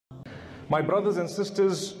My brothers and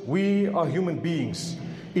sisters, we are human beings.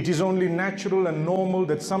 It is only natural and normal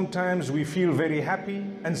that sometimes we feel very happy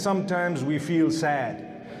and sometimes we feel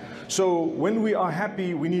sad. So when we are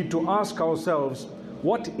happy, we need to ask ourselves,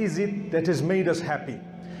 what is it that has made us happy?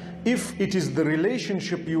 If it is the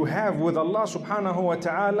relationship you have with Allah subhanahu wa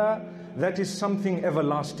ta'ala, that is something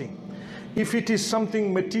everlasting. If it is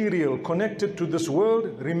something material connected to this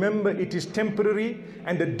world, remember it is temporary,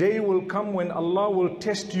 and a day will come when Allah will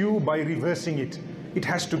test you by reversing it. It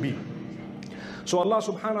has to be. So Allah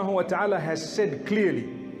subhanahu wa ta'ala has said clearly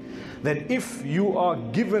that if you are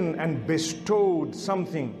given and bestowed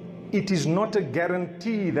something, it is not a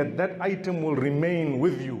guarantee that that item will remain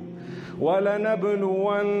with you. وَلَنَبْلُوَنَّكُمْ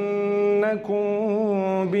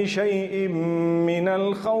بِشَيْءٍ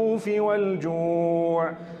مِّنَ الْخَوْفِ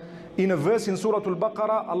وَالْجُوعِ. In a verse in Surah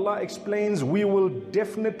Al-Baqarah, Allah explains, we will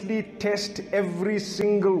definitely test every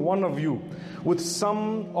single one of you with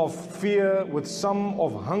some of fear, with some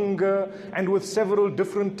of hunger, and with several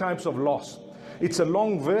different types of loss. It's a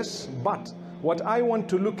long verse, but what I want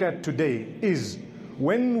to look at today is,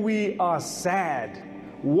 when we are sad,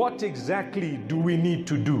 what exactly do we need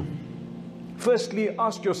to do? Firstly,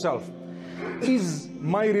 ask yourself, is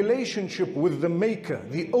my relationship with the Maker,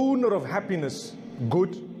 the owner of happiness,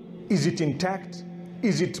 good? Is it intact?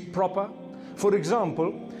 Is it proper? For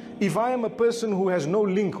example, if I am a person who has no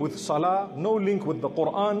link with Salah, no link with the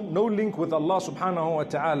Quran, no link with Allah subhanahu wa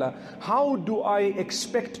ta'ala, how do I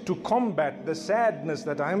expect to combat the sadness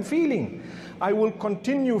that I am feeling? I will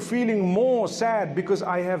continue feeling more sad because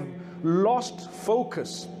I have lost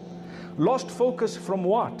focus. Lost focus from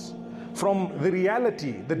what? From the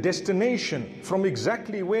reality, the destination, from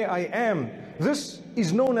exactly where I am. This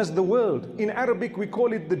is known as the world. In Arabic we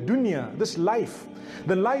call it the dunya, this life.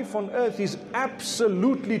 The life on earth is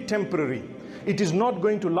absolutely temporary. It is not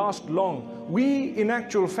going to last long. We in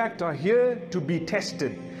actual fact are here to be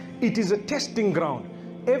tested. It is a testing ground.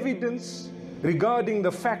 Evidence regarding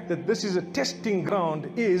the fact that this is a testing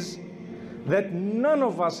ground is that none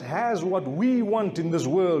of us has what we want in this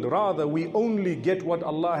world. Rather, we only get what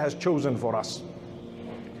Allah has chosen for us.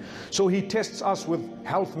 So He tests us with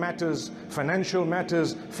health matters, financial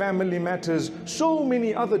matters, family matters, so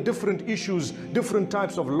many other different issues, different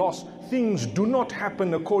types of loss. Things do not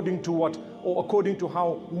happen according to what, or according to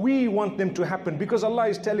how we want them to happen, because Allah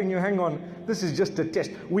is telling you, hang on, this is just a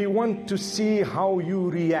test. We want to see how you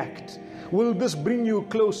react. Will this bring you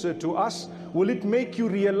closer to us? Will it make you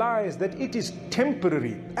realize that it is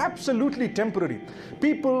temporary, absolutely temporary?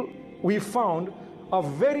 People, we found, are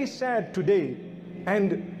very sad today,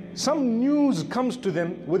 and some news comes to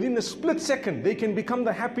them, within a split second they can become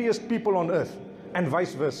the happiest people on earth, and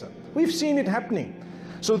vice versa. We've seen it happening.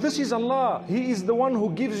 So this is Allah. He is the one who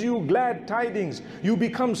gives you glad tidings. You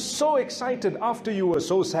become so excited after you were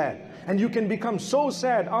so sad, and you can become so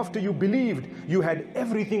sad after you believed you had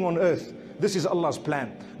everything on earth. This is Allah's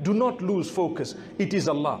plan. Do not lose focus. It is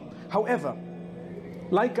Allah. However,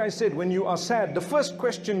 like I said, when you are sad, the first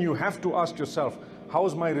question you have to ask yourself, how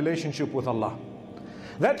is my relationship with Allah?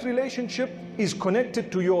 That relationship is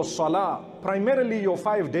connected to your salah, primarily your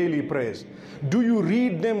 5 daily prayers. Do you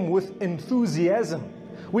read them with enthusiasm?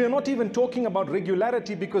 We are not even talking about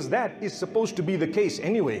regularity, because that is supposed to be the case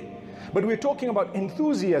anyway. But we're talking about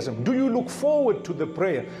enthusiasm. Do you look forward to the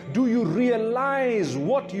prayer? Do you realize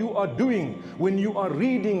what you are doing when you are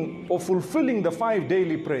reading or fulfilling the 5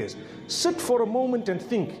 daily prayers? Sit for a moment and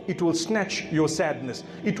think. It will snatch your sadness.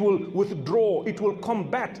 It will withdraw. It will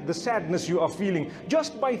combat the sadness you are feeling.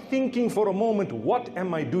 Just by thinking for a moment, what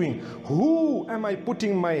am I doing? Who am I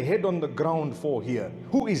putting my head on the ground for here?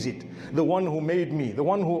 Who is it? The one who made me, the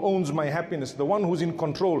one who owns my happiness, the one who's in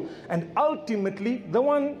control, and ultimately the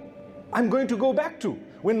one I'm going to go back to.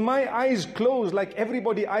 When my eyes close, like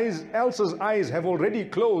everybody else's eyes have already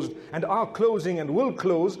closed and are closing and will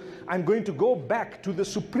close, I'm going to go back to the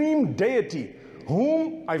supreme deity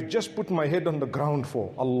whom I've just put my head on the ground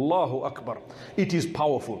for. Allahu Akbar. It is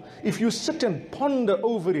powerful. If you sit and ponder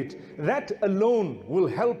over it, that alone will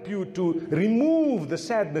help you to remove the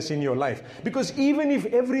sadness in your life. Because even if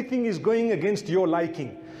everything is going against your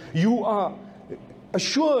liking, you are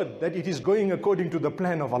assured that it is going according to the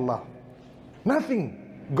plan of Allah. Nothing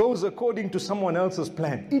goes according to someone else's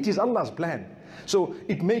plan. It is Allah's plan. So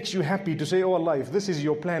it makes you happy to say, oh Allah, if this is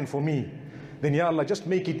your plan for me, then Ya Allah, just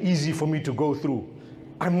make it easy for me to go through.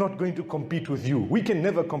 I'm not going to compete with you. We can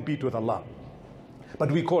never compete with Allah.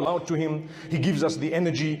 But we call out to Him. He gives us the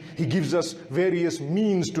energy. He gives us various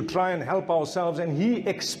means to try and help ourselves. And He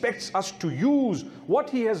expects us to use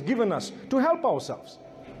what He has given us to help ourselves.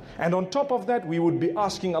 And on top of that, we would be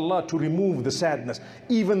asking Allah to remove the sadness.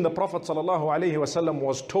 Even the Prophet ﷺ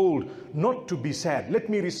was told not to be sad. Let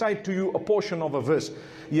me recite to you a portion of a verse.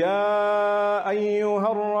 يا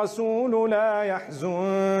أيها الرسول لا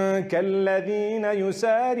يحزنك الذين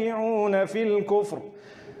يسارعون في الكفر.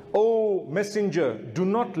 O messenger, do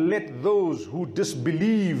not let those who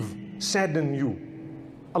disbelieve sadden you.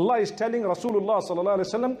 Allah is telling Rasulullah sallallahu alaihi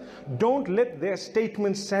wasallam, don't let their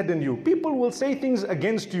statements sadden you. People will say things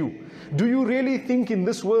against you. Do you really think in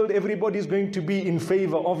this world everybody is going to be in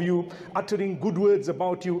favor of you, uttering good words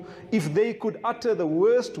about you? If they could utter the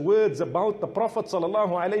worst words about the Prophet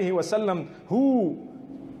sallallahu alaihi wasallam, who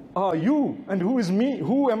are you and who is me?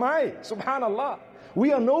 Who am I? Subhanallah.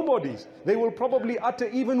 We are nobodies. They will probably utter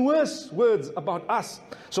even worse words about us.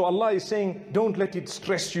 So Allah is saying, don't let it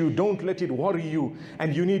stress you, don't let it worry you.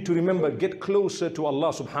 And you need to remember, get closer to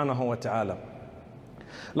Allah subhanahu wa ta'ala.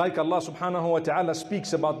 Like Allah subhanahu wa ta'ala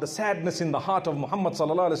speaks about the sadness in the heart of Muhammad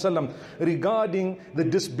sallallahu alaihi wasallam regarding the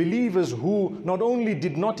disbelievers who not only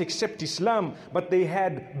did not accept Islam, but they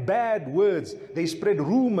had bad words. They spread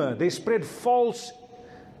rumor, they spread false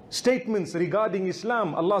statements regarding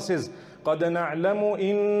Islam. Allah says, قد نعلم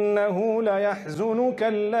إنه ليحزنك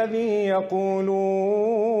الذي يقولون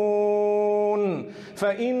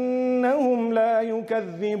فإنهم لا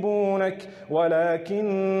يكذبونك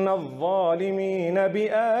ولكن الظالمين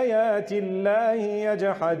بآيات الله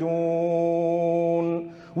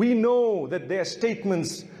يجحدون. We know that their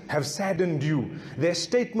statements have saddened you. Their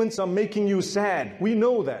statements are making you sad. We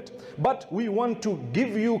know that. But we want to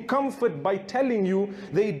give you comfort by telling you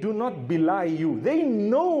they do not belie you. They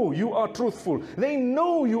know you are truthful. They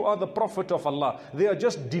know you are the Prophet of Allah. They are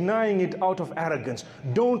just denying it out of arrogance.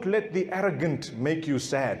 Don't let the arrogant make you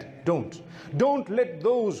sad. Don't. Don't let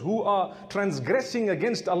those who are transgressing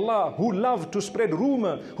against Allah, who love to spread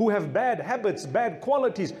rumor, who have bad habits, bad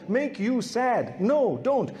qualities, make you sad. No,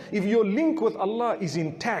 don't. If your link with Allah is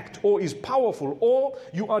intact or is powerful or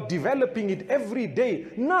you are developing it every day,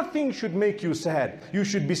 nothing should make you sad. You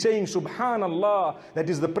should be saying Subhanallah, that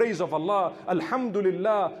is the praise of Allah.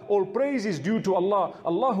 Alhamdulillah, all praise is due to Allah.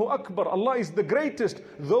 Allahu Akbar, Allah is the greatest.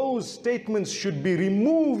 Those statements should be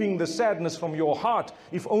removing the sadness from your heart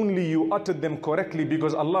if only you uttered them correctly,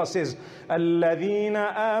 because Allah says, الَّذِينَ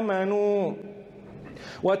آمَنُوا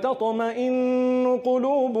وَتَطْمَئِنُّ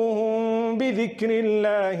قُلُوبُهُمْ بِذِكْرِ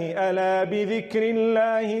اللَّهِ أَلَا بِذِكْرِ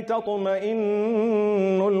اللَّهِ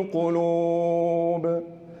تَطْمَئِنُّ الْقُلُوبُ.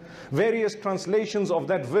 Various translations of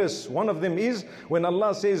that verse. One of them is when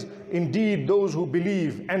Allah says, indeed those who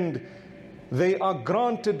believe and they are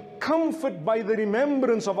granted comfort by the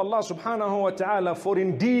remembrance of Allah subhanahu wa ta'ala, for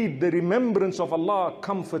indeed the remembrance of Allah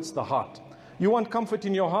comforts the heart. You want comfort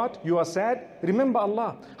in your heart? You are sad? Remember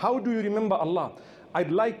Allah. How do you remember Allah?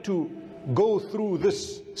 I'd like to go through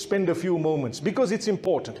this, spend a few moments, because it's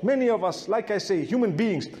important. Many of us, like I say, human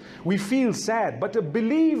beings, we feel sad, but a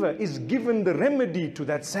believer is given the remedy to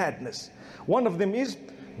that sadness. One of them is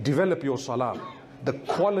develop your salah, the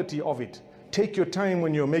quality of it. Take your time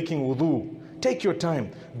when you're making wudu. Take your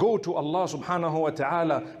time. Go to Allah subhanahu wa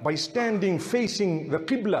ta'ala by standing facing the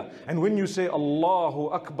Qibla. And when you say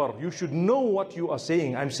Allahu Akbar, you should know what you are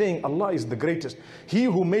saying. I'm saying Allah is the greatest. He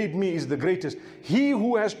who made me is the greatest. He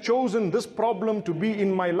who has chosen this problem to be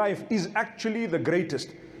in my life is actually the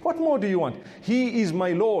greatest. What more do you want? He is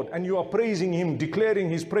my Lord, and you are praising Him, declaring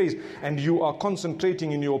His praise, and you are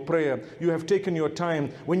concentrating in your prayer. You have taken your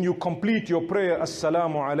time. When you complete your prayer,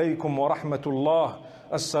 Assalamu alaikum wa rahmatullah,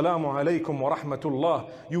 Assalamu alaikum wa rahmatullah,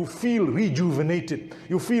 you feel rejuvenated,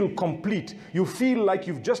 you feel complete, you feel like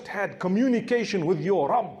you've just had communication with your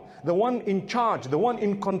Rabb, the one in charge, the one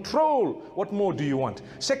in control. What more do you want?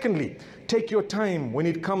 Secondly, take your time when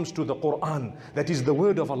it comes to the Quran, that is the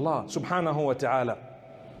word of Allah subhanahu wa ta'ala.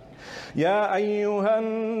 يا أيها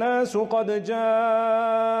الناس قد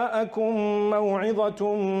جاءكم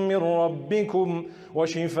موعظة من ربكم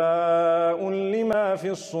وشفاء لما في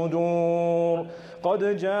الصدور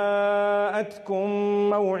قد جاءتكم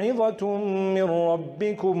موعظة من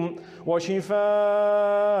ربكم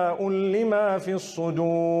وشفاء لما في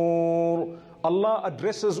الصدور. Allah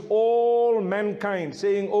addresses all mankind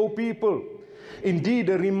saying, O people, indeed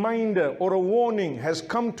a reminder or a warning has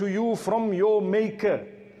come to you from your Maker,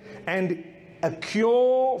 and a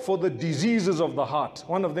cure for the diseases of the heart.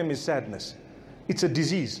 One of them is sadness. It's a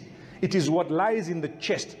disease. It is what lies in the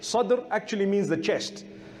chest. Sadr actually means the chest.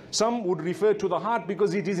 Some would refer to the heart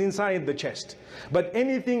because it is inside the chest. But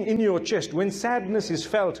anything in your chest, when sadness is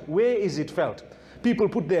felt, where is it felt? People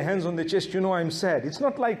put their hands on the chest, you know, I'm sad. It's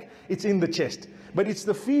not like it's in the chest, but it's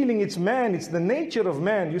the feeling, it's man, it's the nature of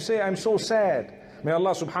man. You say, I'm so sad. May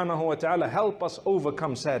Allah subhanahu wa ta'ala help us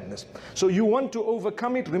overcome sadness. So you want to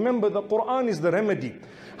overcome it? Remember, the Quran is the remedy.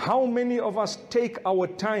 How many of us take our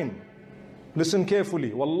time? Listen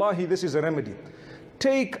carefully. Wallahi, this is a remedy.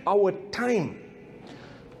 Take our time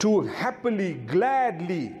to happily,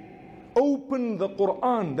 gladly open the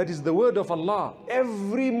Quran, that is the word of Allah,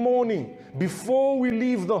 every morning before we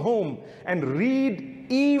leave the home, and read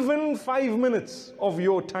even 5 minutes of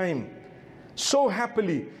your time so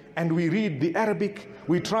happily. And we read the Arabic,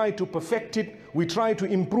 we try to perfect it, we try to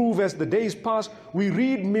improve as the days pass, we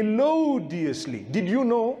read melodiously. Did you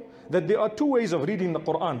know that there are two ways of reading the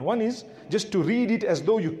Quran? One is just to read it as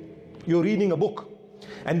though you're reading a book,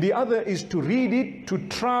 and the other is to read it to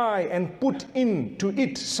try and put into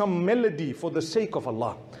it some melody for the sake of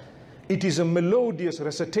Allah. It is a melodious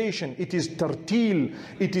recitation, it is tartil,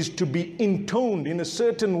 it is to be intoned in a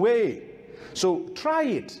certain way. So try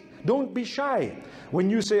it, don't be shy. When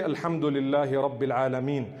you say Alhamdulillahi Rabbil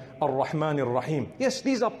Alameen, Ar-Rahman Ar-Rahim, yes,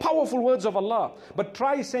 these are powerful words of Allah, but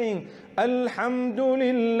try saying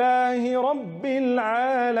Alhamdulillahi Rabbil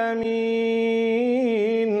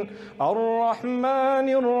Alameen,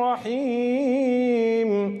 Ar-Rahman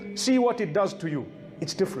Ar-Rahim. See what it does to you.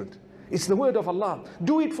 It's different. It's the word of Allah.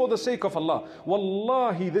 Do it for the sake of Allah.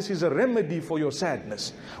 Wallahi, this is a remedy for your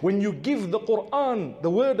sadness. When you give the Quran, the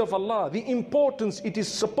word of Allah, the importance it is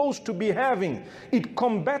supposed to be having, it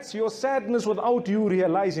combats your sadness without you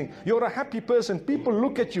realizing. You're a happy person. People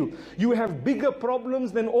look at you. You have bigger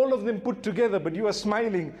problems than all of them put together, but you are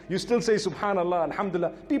smiling. You still say Subhanallah,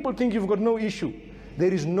 Alhamdulillah. People think you've got no issue.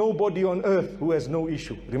 There is nobody on earth who has no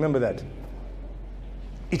issue. Remember that.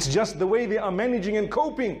 It's just the way they are managing and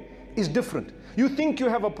coping is different. You think you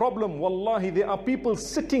have a problem, wallahi, there are people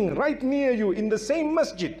sitting right near you in the same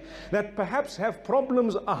masjid that perhaps have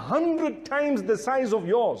problems 100 times the size of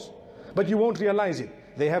yours, but you won't realize it.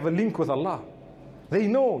 They have a link with Allah. They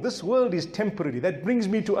know this world is temporary. That brings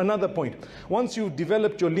me to another point. Once you've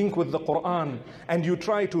developed your link with the Quran, and you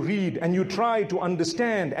try to read, and you try to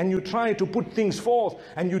understand, and you try to put things forth,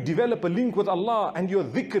 and you develop a link with Allah, and your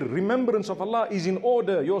dhikr, remembrance of Allah is in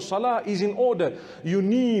order, your salah is in order, you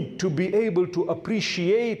need to be able to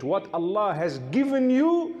appreciate what Allah has given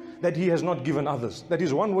you that He has not given others. That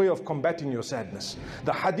is one way of combating your sadness.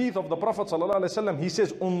 The hadith of the Prophet ﷺ, he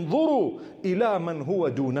says, "Unzuru ila man huwa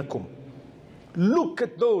dunakum." Look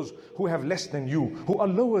at those who have less than you, who are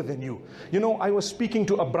lower than you. You know, I was speaking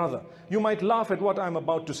to a brother. You might laugh at what I'm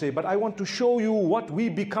about to say, but I want to show you what we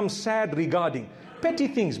become sad regarding. Petty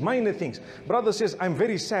things, minor things. Brother says, I'm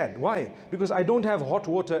very sad. Why? Because I don't have hot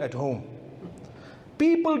water at home.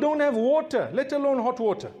 People don't have water, let alone hot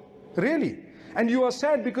water. Really? And you are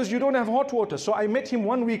sad because you don't have hot water. So I met him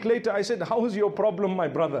 1 week later. I said, how is your problem, my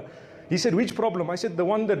brother? He said, which problem? I said, the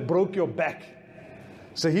one that broke your back.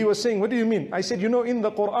 So he was saying, what do you mean? I said, you know, in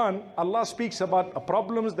the Quran, Allah speaks about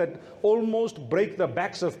problems that almost break the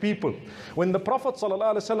backs of people. When the Prophet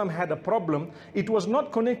ﷺ had a problem, it was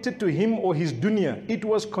not connected to him or his dunya. It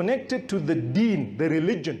was connected to the deen, the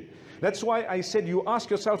religion. That's why I said you ask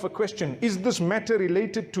yourself a question. Is this matter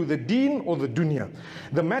related to the deen or the dunya?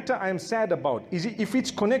 The matter I am sad about, if it's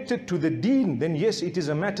connected to the deen, then yes, it is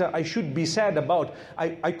a matter I should be sad about.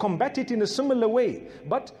 I combat it in a similar way.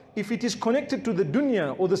 But if it is connected to the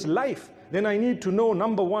dunya or this life, then I need to know,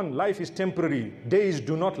 number one, life is temporary. Days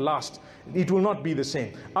do not last. It will not be the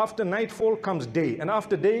same. After nightfall comes day, and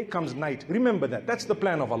after day comes night. Remember that. That's the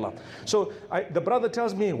plan of Allah. So the brother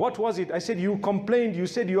tells me, what was it? I said, you complained. You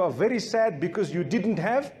said you are very sad because you didn't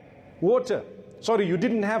have water. Sorry, you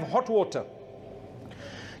didn't have hot water.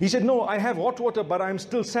 He said, no, I have hot water, but I'm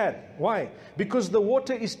still sad. Why? Because the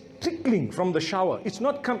water is trickling from the shower.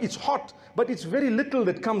 It's hot, but it's very little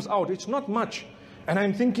that comes out. It's not much. And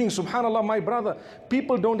I'm thinking, subhanallah, my brother,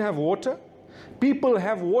 people don't have water. People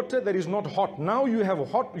have water that is not hot. Now you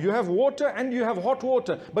have water and you have hot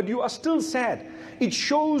water, but you are still sad. It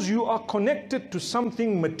shows you are connected to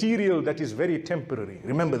something material that is very temporary.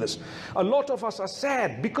 Remember this. A lot of us are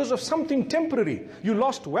sad because of something temporary. You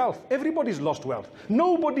lost wealth. Everybody's lost wealth.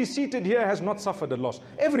 Nobody seated here has not suffered a loss.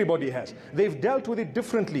 Everybody has. They've dealt with it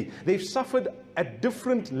differently. They've suffered at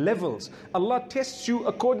different levels. Allah tests you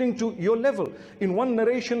according to your level. In one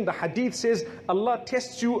narration, the hadith says, Allah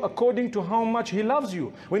tests you according to how much He loves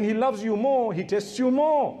you. When He loves you more, He tests you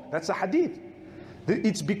more. That's a hadith.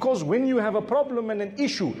 It's because when you have a problem and an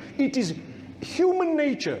issue, it is human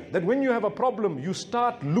nature that when you have a problem, you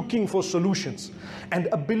start looking for solutions. And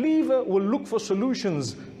a believer will look for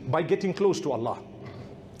solutions by getting close to Allah.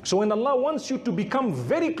 So when Allah wants you to become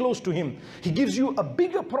very close to Him, He gives you a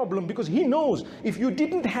bigger problem, because He knows if you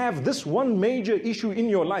didn't have this one major issue in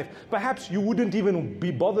your life, perhaps you wouldn't even be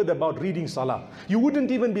bothered about reading salah. You wouldn't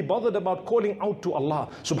even be bothered about calling out to Allah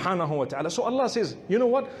subhanahu wa ta'ala. So Allah says, you know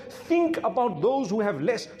what? Think about those who have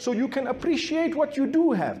less, so you can appreciate what you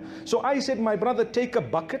do have. So I said, my brother, take a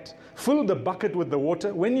bucket, fill the bucket with the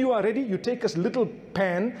water. When you are ready, you take a little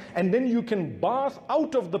pan, and then you can bath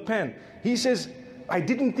out of the pan. He says, I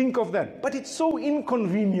didn't think of that, but it's so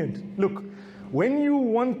inconvenient. Look, when you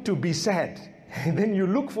want to be sad, then you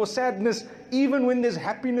look for sadness even when there's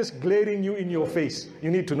happiness glaring you in your face. You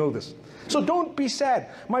need to know this. So don't be sad.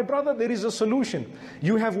 My brother, there is a solution.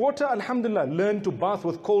 You have water, alhamdulillah, learn to bath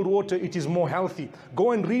with cold water. It is more healthy.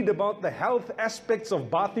 Go and read about the health aspects of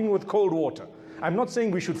bathing with cold water. I'm not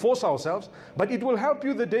saying we should force ourselves, but it will help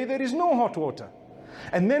you the day there is no hot water.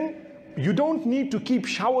 And then you don't need to keep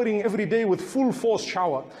showering every day with full force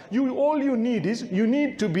shower. All you need is, you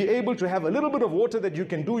need to be able to have a little bit of water that you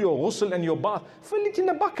can do your ghusl and your bath. Fill it in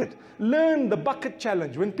a bucket. Learn the bucket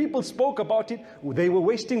challenge. When people spoke about it, they were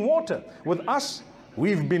wasting water. With us,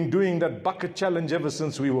 we've been doing that bucket challenge ever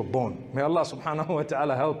since we were born. May Allah subhanahu wa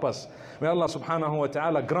ta'ala help us. May Allah subhanahu wa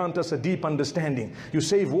ta'ala grant us a deep understanding. You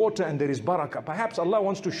save water and there is barakah. Perhaps Allah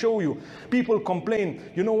wants to show you. People complain,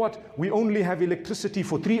 you know what, we only have electricity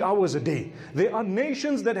for 3 hours a day. There are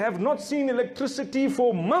nations that have not seen electricity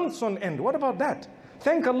for months on end. What about that?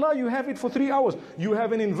 Thank Allah you have it for 3 hours. You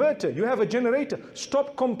have an inverter, you have a generator.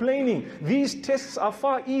 Stop complaining. These tests are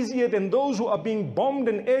far easier than those who are being bombed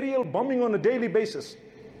and aerial bombing on a daily basis.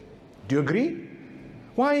 Do you agree?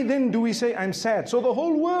 Why then do we say, I'm sad? So the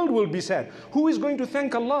whole world will be sad. Who is going to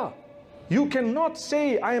thank Allah? You cannot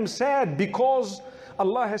say, I am sad because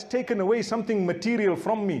Allah has taken away something material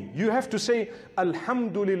from me. You have to say,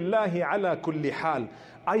 Alhamdulillahi ala kulli hal.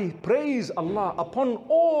 I praise Allah upon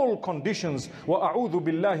all conditions. وَأَعُوذُ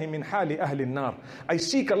بِاللَّهِ مِنْ حَالِ أَهْلِ النَّارِ. I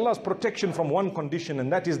seek Allah's protection from one condition,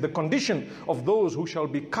 and that is the condition of those who shall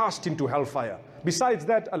be cast into hellfire. Besides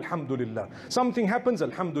that, Alhamdulillah. Something happens,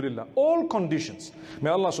 Alhamdulillah. All conditions. May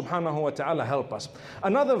Allah subhanahu wa ta'ala help us.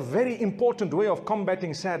 Another very important way of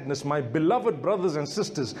combating sadness, my beloved brothers and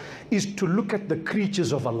sisters, is to look at the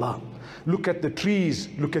creatures of Allah. Look at the trees,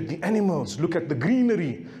 look at the animals, look at the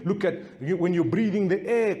greenery, look at when you're breathing the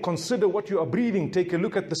air, consider what you are breathing. Take a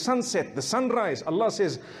look at the sunset, the sunrise. Allah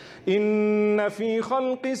says, إِنَّ فِي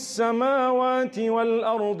خَلْقِ السَّمَاوَاتِ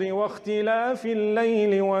وَالْأَرْضِ وَاخْتِلَافِ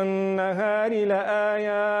اللَّيْلِ وَالنَّهَارِ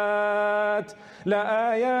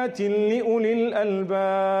لَآيَاتٍ لِأُولِي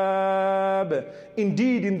الْأَلْبَابِ.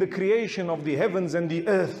 Indeed, in the creation of the heavens and the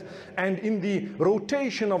earth, and in the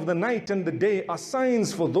rotation of the night and the day, are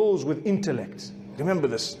signs for those with intellect. Remember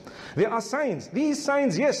this. There are signs. These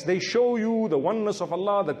signs, yes, they show you the oneness of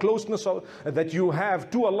Allah, the closeness that you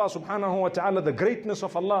have to Allah subhanahu wa ta'ala, the greatness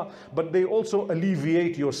of Allah, but they also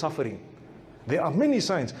alleviate your suffering. There are many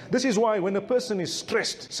signs. This is why when a person is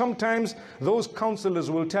stressed, sometimes those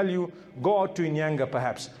counselors will tell you, go out to Inyanga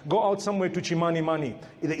perhaps, go out somewhere to Chimanimani,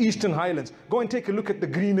 in the Eastern Highlands, go and take a look at the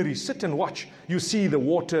greenery, sit and watch. You see the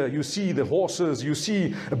water, you see the horses, you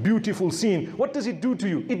see a beautiful scene. What does it do to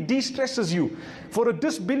you? It de-stresses you. For a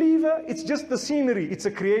disbeliever, it's just the scenery, it's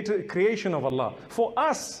a creation of Allah. For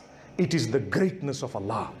us, it is the greatness of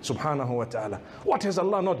Allah subhanahu wa ta'ala. What has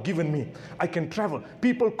Allah not given me? I can travel.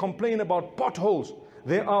 People complain about potholes.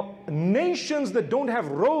 There are nations that don't have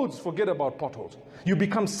roads. Forget about potholes. You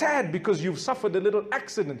become sad because you've suffered a little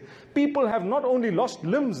accident. People have not only lost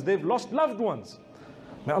limbs, they've lost loved ones.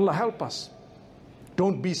 May Allah help us.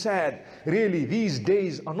 Don't be sad. Really, these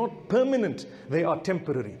days are not permanent. They are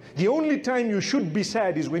temporary. The only time you should be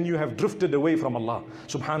sad is when you have drifted away from Allah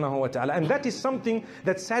subhanahu wa ta'ala. And that is something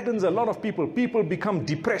that saddens a lot of people. People become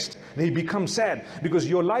depressed. They become sad because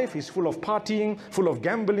your life is full of partying, full of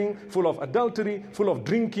gambling, full of adultery, full of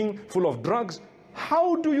drinking, full of drugs.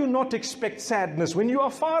 How do you not expect sadness when you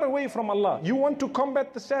are far away from Allah? You want to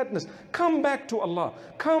combat the sadness. Come back to Allah.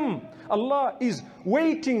 Come. Allah is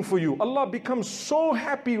waiting for you. Allah becomes so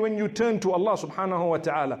happy when you turn to Allah subhanahu wa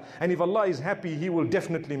ta'ala. And if Allah is happy, He will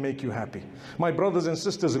definitely make you happy. My brothers and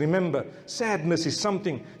sisters, remember, sadness is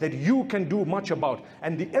something that you can do much about.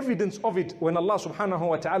 And the evidence of it, when Allah subhanahu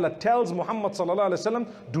wa ta'ala tells Muhammad sallallahu alaihi wasallam,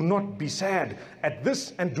 do not be sad at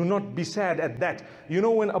this and do not be sad at that. You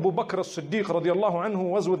know, when Abu Bakr as-Siddiq radiallahu anhu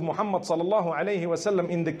was with Muhammad sallallahu alayhi wasallam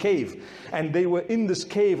in the cave, and they were in this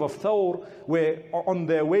cave of Thawr, where on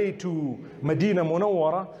their way to Medina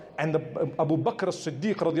Munawwara, and Abu Bakr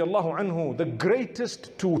as-Siddiq radiallahu anhu, the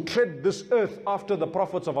greatest to tread this earth after the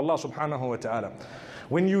prophets of Allah subhanahu wa ta'ala.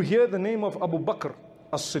 When you hear the name of Abu Bakr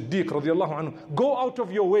as-Siddiq radiallahu anhu, go out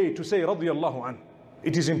of your way to say radiallahu anhu.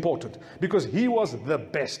 It is important because he was the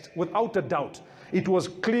best, without a doubt. It was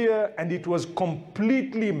clear and it was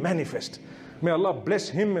completely manifest. May Allah bless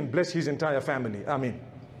him and bless his entire family. Ameen.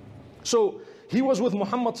 So he was with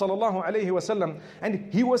Muhammad sallallahu alayhi wasallam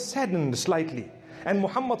and he was saddened slightly. And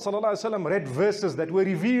Muhammad sallallahu alayhi wasallam read verses that were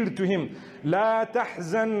revealed to him. La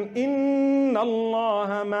tahzan inna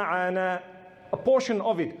Allah ma'ana. A portion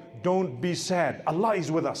of it. Don't be sad. Allah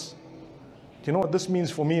is with us. Do you know what this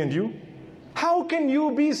means for me and you? How can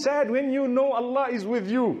you be sad when you know Allah is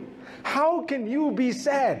with you? How can you be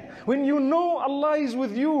sad when you know Allah is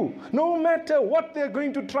with you? No matter what they're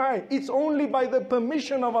going to try, it's only by the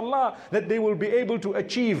permission of Allah that they will be able to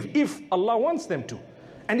achieve if Allah wants them to.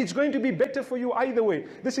 And it's going to be better for you either way.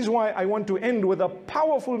 This is why I want to end with a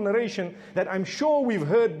powerful narration that I'm sure we've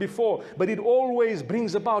heard before, but it always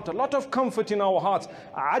brings about a lot of comfort in our hearts.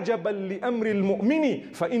 عَجَبًا لِأَمْرِ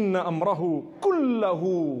الْمُؤْمِنِ فَإِنَّ أَمْرَهُ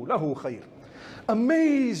كُلَّهُ لَهُ خَيْرٌ.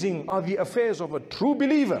 Amazing are the affairs of a true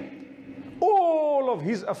believer. All of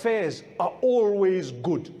his affairs are always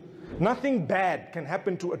good. Nothing bad can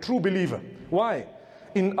happen to a true believer. Why?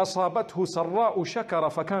 إن أصابته سراء شكر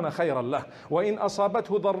فكان خيرا له وإن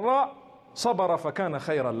أصابته ضراء صبر فكان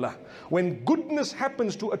خيرا له. When goodness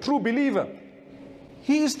happens to a true believer,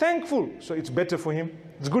 he is thankful, so it's better for him,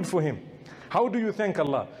 it's good for him. How do you thank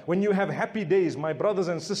Allah? When you have happy days, my brothers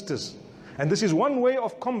and sisters, and this is one way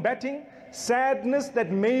of combating sadness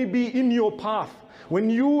that may be in your path. When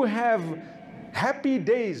you have happy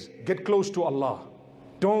days, get close to Allah.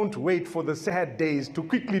 Don't wait for the sad days to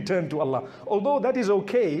quickly turn to Allah. Although that is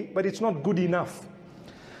okay, but it's not good enough.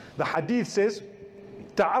 The hadith says,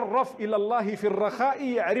 تَعَرَّفْ إِلَى اللَّهِ فِي الرَّخَاءِ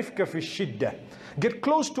يَعْرِفْكَ فِي الشِّدَّةِ. Get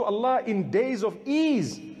close to Allah in days of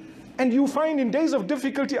ease. And you find in days of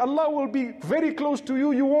difficulty, Allah will be very close to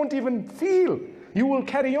you. You won't even feel. You will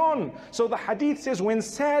carry on. So the hadith says, when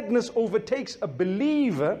sadness overtakes a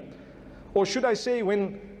believer, or should I say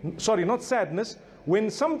not sadness,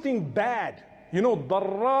 when something bad, you know,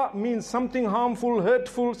 darra means something harmful,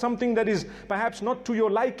 hurtful, something that is perhaps not to your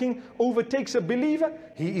liking, overtakes a believer,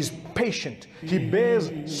 he is patient. He bears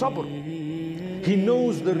sabr. He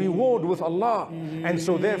knows the reward with Allah. And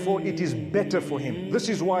so therefore it is better for him. This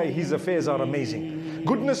is why his affairs are amazing.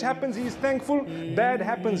 Goodness happens, he is thankful. Bad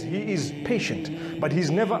happens, he is patient. But he's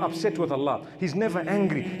never upset with Allah. He's never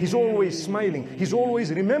angry. He's always smiling. He's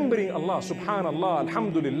always remembering Allah. Subhanallah,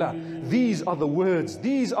 alhamdulillah. These are the words,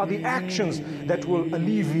 these are the actions that will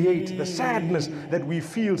alleviate the sadness that we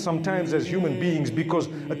feel sometimes as human beings, because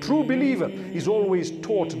a true believer is always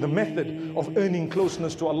taught the method of earning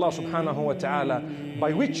closeness to Allah subhanahu wa ta'ala,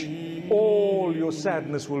 by which all your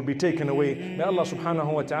sadness will be taken away. May Allah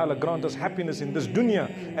subhanahu wa ta'ala grant us happiness in this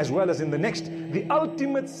dunya as well as in the next. The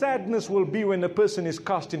ultimate sadness will be when a person is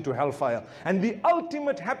cast into hellfire. And the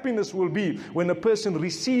ultimate happiness will be when a person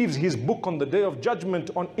receives his book on the day of judgment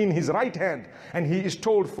in his right hand, and he is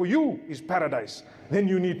told, for you is paradise. Then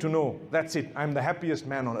you need to know, that's it, I'm the happiest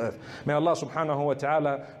man on earth. May Allah subhanahu wa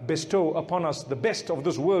ta'ala bestow upon us the best of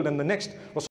this world and the next.